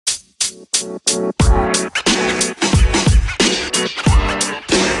Hey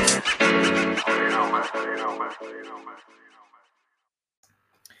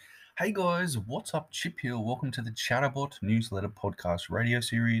guys, what's up? Chip here. Welcome to the Chatterbot Newsletter Podcast Radio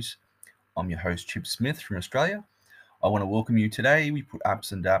Series. I'm your host, Chip Smith from Australia. I want to welcome you today. We put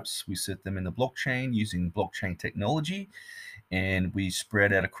apps and dApps, we set them in the blockchain using blockchain technology, and we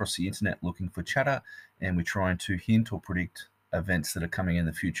spread out across the internet looking for chatter, and we're trying to hint or predict events that are coming in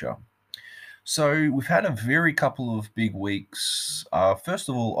the future. So we've had a very couple of big weeks. First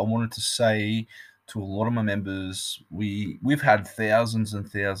of all, I wanted to say to a lot of my members, we've had thousands and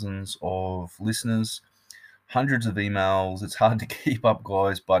thousands of listeners, hundreds of emails. It's hard to keep up,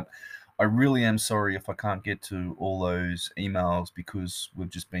 guys, but I really am sorry if I can't get to all those emails because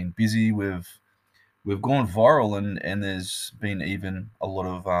we've just been busy. We've gone viral, and there's been even a lot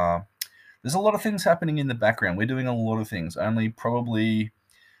of there's a lot of things happening in the background. We're doing a lot of things. Only probably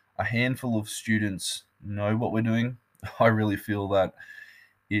a handful of students know what we're doing. I really feel that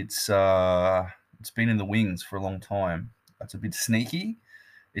it's been in the wings for a long time. It's a bit sneaky,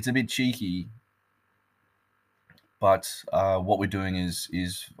 it's a bit cheeky, but what we're doing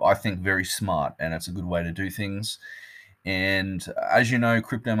is I think very smart, and it's a good way to do things. And as you know,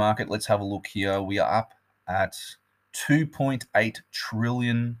 crypto market. Let's have a look here. We are up at 2.8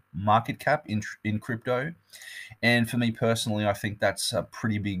 trillion market cap in crypto. And for me personally, I think that's a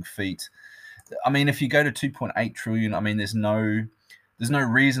pretty big feat. I mean, if you go to 2.8 trillion, I mean, there's no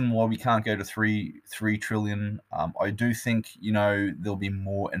reason why we can't go to 3 trillion. I do think, there'll be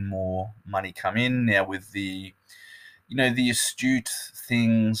more and more money come in now with the astute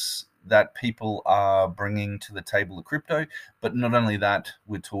things that people are bringing to the table of crypto. But not only that,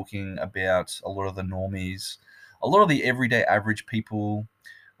 we're talking about a lot of the normies, a lot of the everyday average people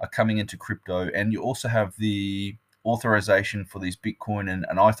are coming into crypto, and you also have the authorization for these Bitcoin and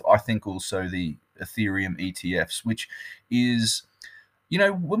I think also the Ethereum ETFs, which is,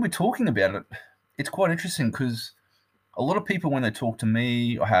 when we're talking about it, it's quite interesting because a lot of people, when they talk to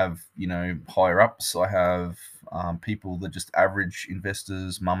me, I have, higher ups, I have people that just average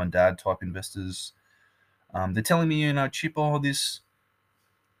investors, mum and dad type investors. They're telling me, Chip,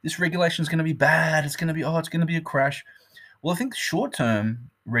 this regulation is going to be bad. It's going to be a crash. Well, I think short-term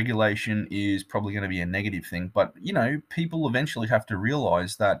regulation is probably going to be a negative thing, but people eventually have to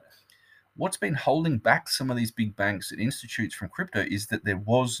realize that what's been holding back some of these big banks and institutes from crypto is that there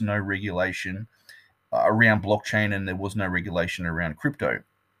was no regulation around blockchain, and there was no regulation around crypto.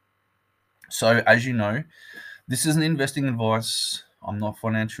 So, as you know, this isn't investing advice. I'm not a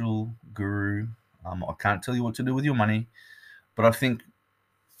financial guru. I can't tell you what to do with your money, but I think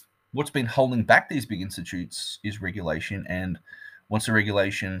what's been holding back these big institutes is regulation. And once the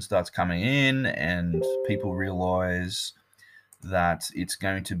regulation starts coming in and people realize that it's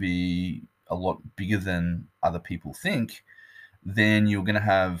going to be a lot bigger than other people think, then you're going to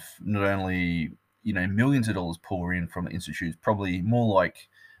have not only millions of dollars pour in from the institutes, probably more like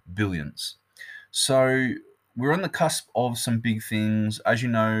billions. So we're on the cusp of some big things. As you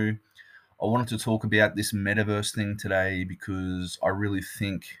know, I wanted to talk about this metaverse thing today because I really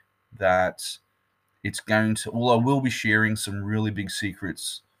think that it's going to, well, I will be sharing some really big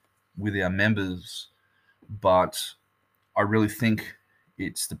secrets with our members, but I really think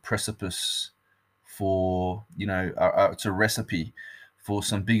it's the precipice for, it's a recipe for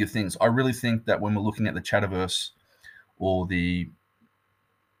some bigger things. I really think that when we're looking at the Chatterverse or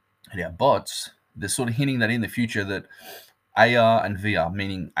our bots, they're sort of hinting that in the future that AR and VR,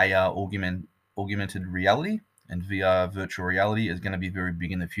 meaning AR augmented reality and VR virtual reality, is going to be very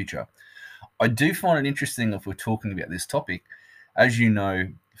big in the future. I do find it interesting if we're talking about this topic. As you know,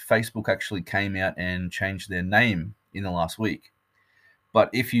 Facebook actually came out and changed their name in the last week. But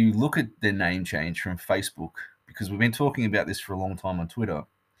if you look at their name change from Facebook, because we've been talking about this for a long time on Twitter,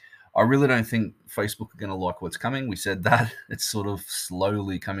 I really don't think Facebook are going to like what's coming. We said that. It's sort of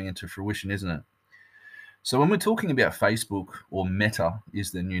slowly coming into fruition, isn't it? So when we're talking about Facebook, or Meta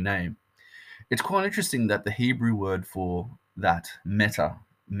is their new name, it's quite interesting that the Hebrew word for that, meta,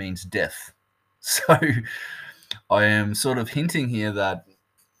 means death. So I am sort of hinting here that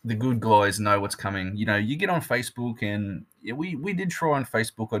the good guys know what's coming. You get on Facebook, and we did try on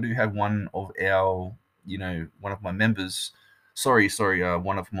Facebook. I do have one of our, one of my members,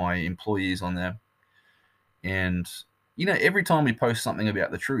 one of my employees on there. And, every time we post something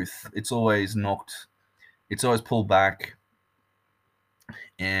about the truth, it's always pulled back,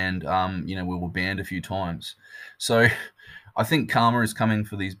 and, we were banned a few times. So I think karma is coming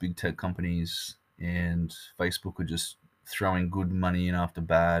for these big tech companies, and Facebook are just throwing good money in after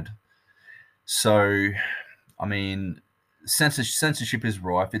bad. So, I mean, censorship is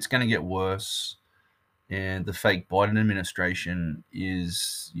rife. It's going to get worse, and the fake Biden administration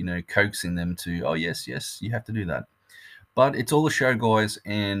is, coaxing them to, oh yes, yes, you have to do that. But it's all a show, guys,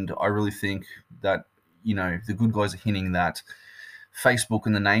 and I really think that the good guys are hinting that Facebook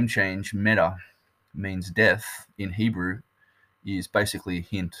and the name change Meta means death in Hebrew is basically a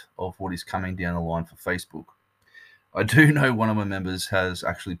hint of what is coming down the line for Facebook. I do know one of my members has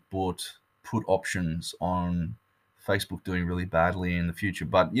actually put options on Facebook doing really badly in the future,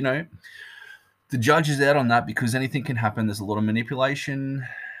 but the judge is out on that because anything can happen. There's a lot of manipulation.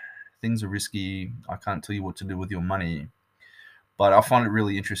 Things are risky. I can't tell you what to do with your money. But I find it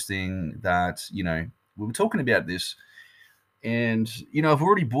really interesting that, we were talking about this, and, I've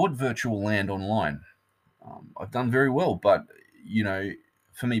already bought virtual land online. I've done very well, but,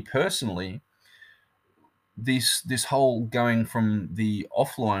 for me personally, this whole going from the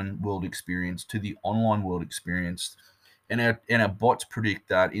offline world experience to the online world experience, and our bots predict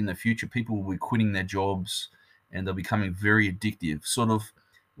that in the future people will be quitting their jobs and they're becoming very addictive. Sort of,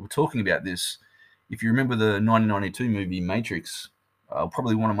 we're talking about this. If you remember the 1992 movie Matrix,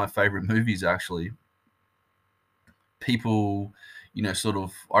 probably one of my favorite movies actually. People, sort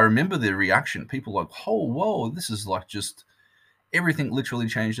of, I remember their reaction. People like, oh, whoa, this is like just everything literally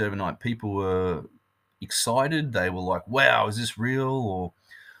changed overnight. People were excited. They were like, wow, is this real? Or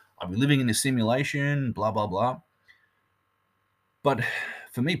are we living in a simulation? Blah, blah, blah. But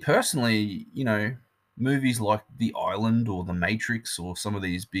for me personally, movies like The Island or The Matrix or some of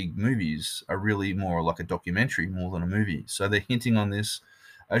these big movies are really more like a documentary more than a movie. So they're hinting on this.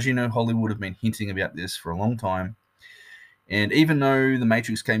 As you know, Hollywood have been hinting about this for a long time. And even though The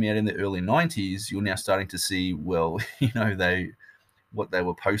Matrix came out in the early 90s, you're now starting to see, well, what they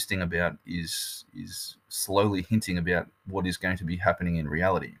were posting about is slowly hinting about what is going to be happening in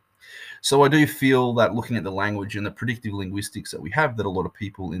reality. So I do feel that looking at the language and the predictive linguistics that we have, that a lot of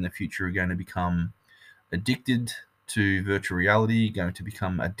people in the future are going to become addicted to virtual reality, going to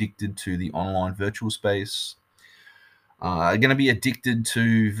become addicted to the online virtual space, are going to be addicted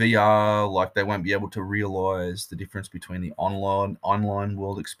to VR, like they won't be able to realize the difference between the online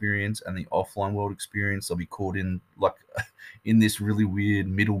world experience and the offline world experience. They'll be caught in like in this really weird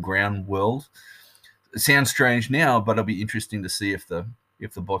middle ground world. It sounds strange now, but it'll be interesting to see if the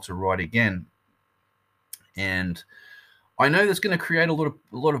bots are right again. And I know that's going to create a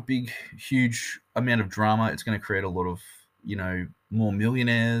lot of big, huge amount of drama. It's going to create a lot of more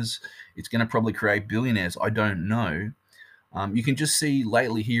millionaires. It's going to probably create billionaires. I don't know. You can just see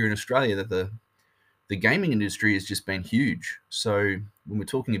lately here in Australia that the gaming industry has just been huge. So when we're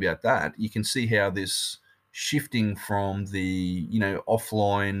talking about that, you can see how this shifting from the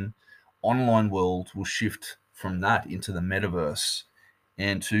offline, online world will shift from that into the metaverse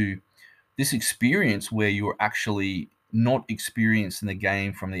and to this experience where you're actually not experiencing the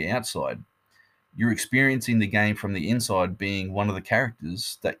game from the outside. You're experiencing the game from the inside, being one of the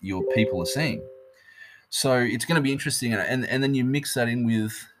characters that your people are seeing. So it's going to be interesting, and then you mix that in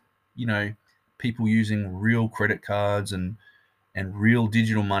with, people using real credit cards and real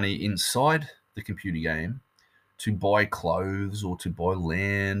digital money inside the computer game to buy clothes or to buy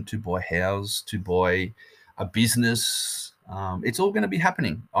land, to buy house, to buy a business. It's all going to be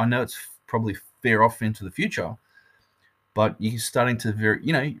happening. I know it's probably fair off into the future, but you're starting to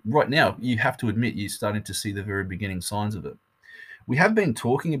right now you have to admit you're starting to see the very beginning signs of it. We have been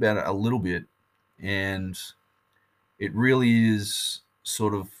talking about it a little bit, and it really is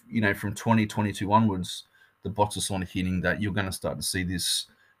sort of, from 2022 onwards, the bots are sort of hinting that you're going to start to see this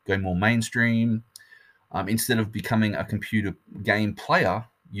go more mainstream. Instead of becoming a computer game player,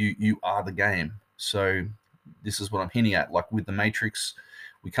 you are the game. So this is what I'm hinting at. Like with the Matrix,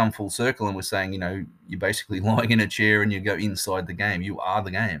 we come full circle and we're saying, you're basically lying in a chair and you go inside the game. You are the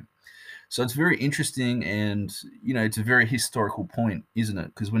game. So it's very interesting, and it's a very historical point, isn't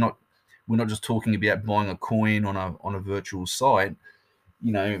it? Because we're not just talking about buying a coin on a virtual site.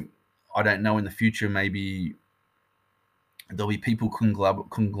 I don't know, in the future maybe there'll be people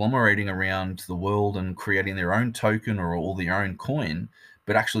conglomerating around the world and creating their own token or their own coin,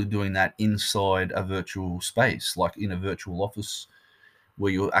 but actually doing that inside a virtual space, like in a virtual office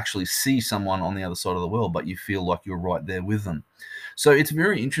where you'll actually see someone on the other side of the world, but you feel like you're right there with them. So it's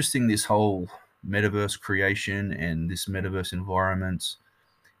very interesting, this whole metaverse creation and this metaverse environment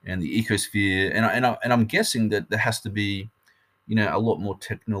and the ecosphere. And I'm guessing that there has to be, a lot more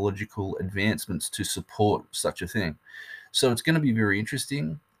technological advancements to support such a thing. So it's going to be very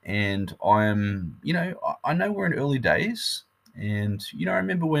interesting. And I know we're in early days. And, I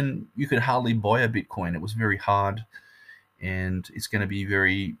remember when you could hardly buy a Bitcoin, it was very hard. And it's going to be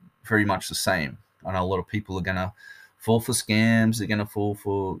very, very much the same. I know a lot of people are going to fall for scams. They're going to fall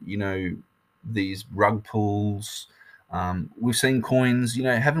for, these rug pulls. We've seen coins,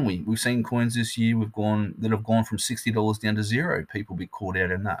 haven't we? We've seen coins this year that have gone from $60 down to zero. People be caught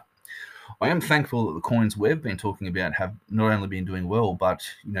out in that. I am thankful that the coins we've been talking about have not only been doing well, but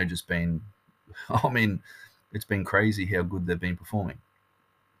just been, I mean, it's been crazy how good they've been performing.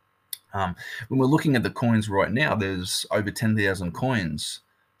 When we're looking at the coins right now, there's over 10,000 coins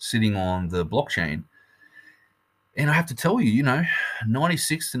sitting on the blockchain. And I have to tell you,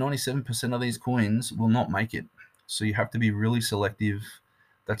 96 to 97% of these coins will not make it. So you have to be really selective.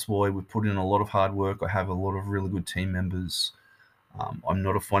 That's why we've put in a lot of hard work. I have a lot of really good team members. I'm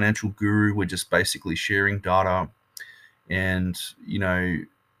not a financial guru. We're just basically sharing data. And,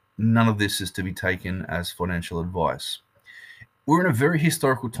 none of this is to be taken as financial advice. We're in a very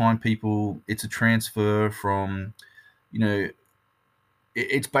historical time, people. It's a transfer from,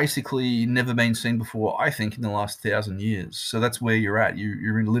 it's basically never been seen before, I think, in the last 1,000 years. So that's where you're at.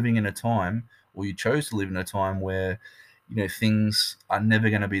 You're living in a time, or you chose to live in a time where, things are never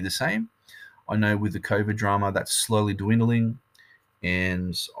going to be the same. I know with the COVID drama, that's slowly dwindling.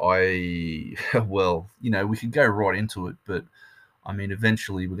 And well, we could go right into it, but I mean,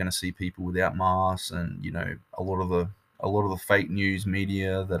 eventually we're going to see people without masks, and a lot of the fake news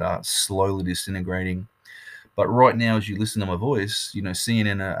media that are slowly disintegrating. But right now, as you listen to my voice,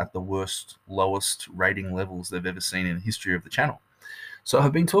 CNN are at the lowest rating levels they've ever seen in the history of the channel. So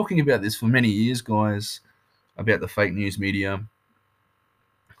I've been talking about this for many years, guys, about the fake news media.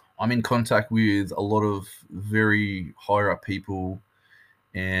 I'm in contact with a lot of very higher up people,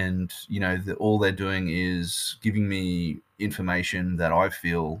 and all they're doing is giving me information that I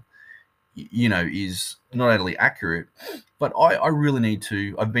feel is not only accurate, but I really need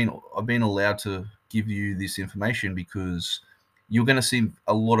to. I've been allowed to give you this information because you're going to see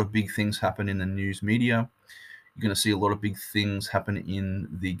a lot of big things happen in the news media. You're going to see a lot of big things happen in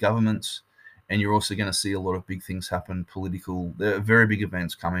the governments, and you're also going to see a lot of big things happen political. There are very big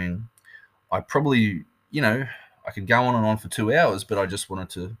events coming. I probably, I could go on and on for 2 hours, but I just wanted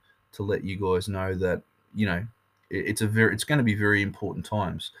to let you guys know that, it's going to be very important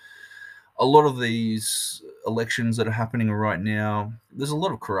times. A lot of these elections that are happening right now, there's a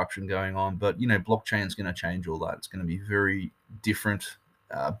lot of corruption going on, but blockchain is going to change all that. It's going to be very different.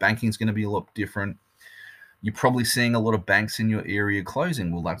 Banking is going to be a lot different. You're probably seeing a lot of banks in your area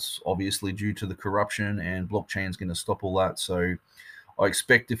closing. Well, that's obviously due to the corruption, and blockchain is going to stop all that. So I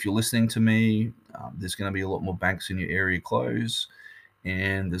expect, if you're listening to me, there's going to be a lot more banks in your area close,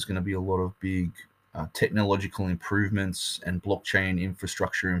 and there's going to be a lot of big technological improvements and blockchain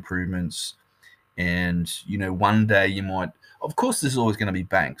infrastructure improvements. And one day you might, of course there's always going to be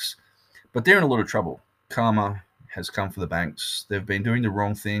banks, but they're in a lot of trouble. Karma has come for the banks. They've been doing the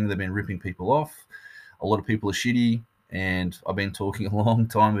wrong thing. They've been ripping people off. A lot of people are shitty, and I've been talking a long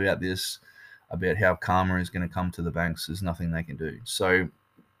time about this, about how karma is going to come to the banks. There's nothing they can do. So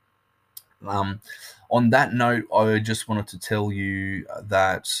on that note, I just wanted to tell you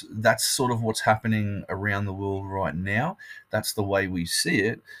that that's sort of what's happening around the world right now. That's the way we see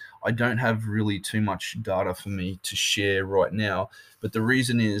it. I don't have really too much data for me to share right now, but the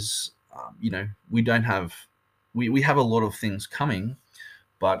reason is, we don't have, we have a lot of things coming,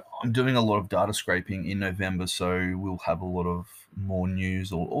 but I'm doing a lot of data scraping in November, so we'll have a lot of more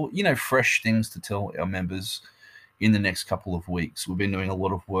news or fresh things to tell our members in the next couple of weeks. We've been doing a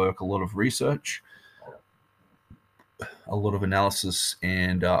lot of work, a lot of research, a lot of analysis,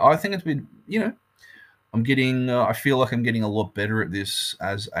 and I think it's been, I feel like I'm getting a lot better at this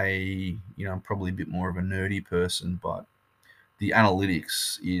as I'm probably a bit more of a nerdy person, but the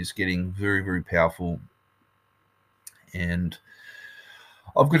analytics is getting very, very powerful. And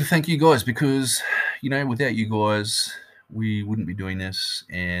I've got to thank you guys because, without you guys, we wouldn't be doing this.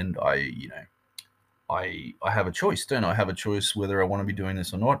 And I have a choice, don't I? I have a choice whether I want to be doing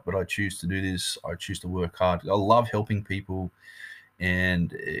this or not, but I choose to do this. I choose to work hard. I love helping people,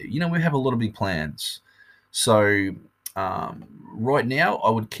 and we have a lot of big plans. So right now, I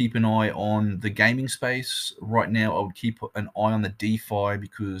would keep an eye on the gaming space. Right now, I would keep an eye on the DeFi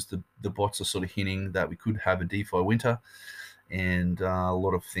because the bots are sort of hinting that we could have a DeFi winter, and a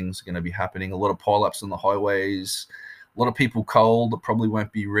lot of things are going to be happening. A lot of pileups on the highways. A lot of people cold that probably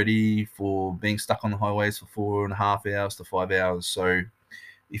won't be ready for being stuck on the highways for 4.5 hours to 5 hours. So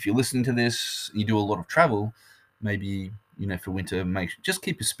if you're listening to this, you do a lot of travel, maybe, for winter, just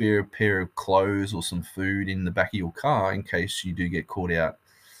keep a spare pair of clothes or some food in the back of your car in case you do get caught out.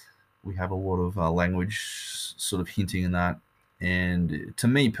 We have a lot of language sort of hinting in that. And to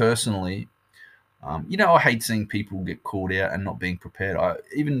me personally, I hate seeing people get caught out and not being prepared.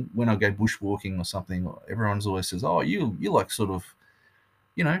 Even when I go bushwalking or something, everyone's always says, "Oh, you like sort of,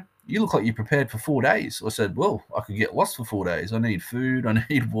 you look like you're prepared for 4 days." I said, "Well, I could get lost for 4 days. I need food, I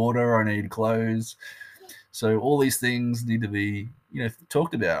need water, I need clothes." So all these things need to be,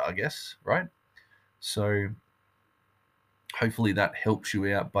 talked about, I guess, right? So hopefully that helps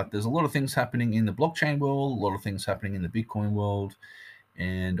you out. But there's a lot of things happening in the blockchain world, a lot of things happening in the Bitcoin world.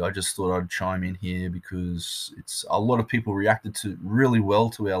 And I just thought I'd chime in here because it's a lot of people reacted to really well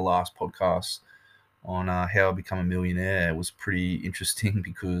to our last podcast on how I become a millionaire. It was pretty interesting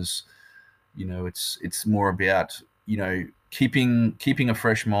because it's more about keeping a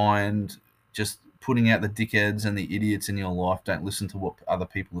fresh mind, just putting out the dickheads and the idiots in your life. Don't listen to what other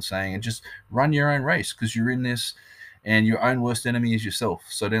people are saying, and just run your own race because you're in this, and your own worst enemy is yourself.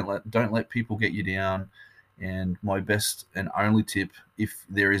 So don't let people get you down. And my best and only tip, if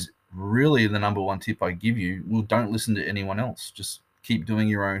there is really the number one tip I give you, well, don't listen to anyone else. Just keep doing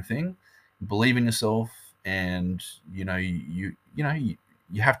your own thing, believe in yourself, and you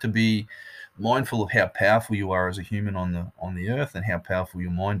have to be mindful of how powerful you are as a human on the earth and how powerful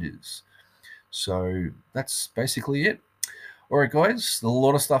your mind is. So that's basically it. All right, guys, a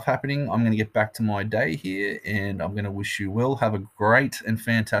lot of stuff happening. I'm going to get back to my day here, and I'm going to wish you well. Have a great and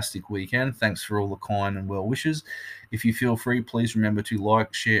fantastic weekend. Thanks for all the kind and well wishes. If you feel free, please remember to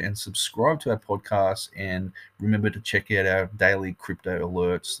like, share, and subscribe to our podcast. And remember to check out our daily crypto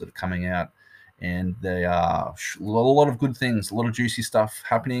alerts that are coming out. And they are a lot of good things, a lot of juicy stuff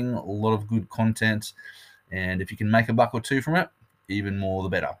happening, a lot of good content. And if you can make a buck or two from it, even more the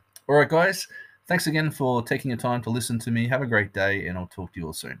better. All right, guys. Thanks again for taking your time to listen to me. Have a great day, and I'll talk to you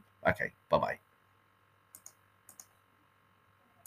all soon. Okay, bye-bye.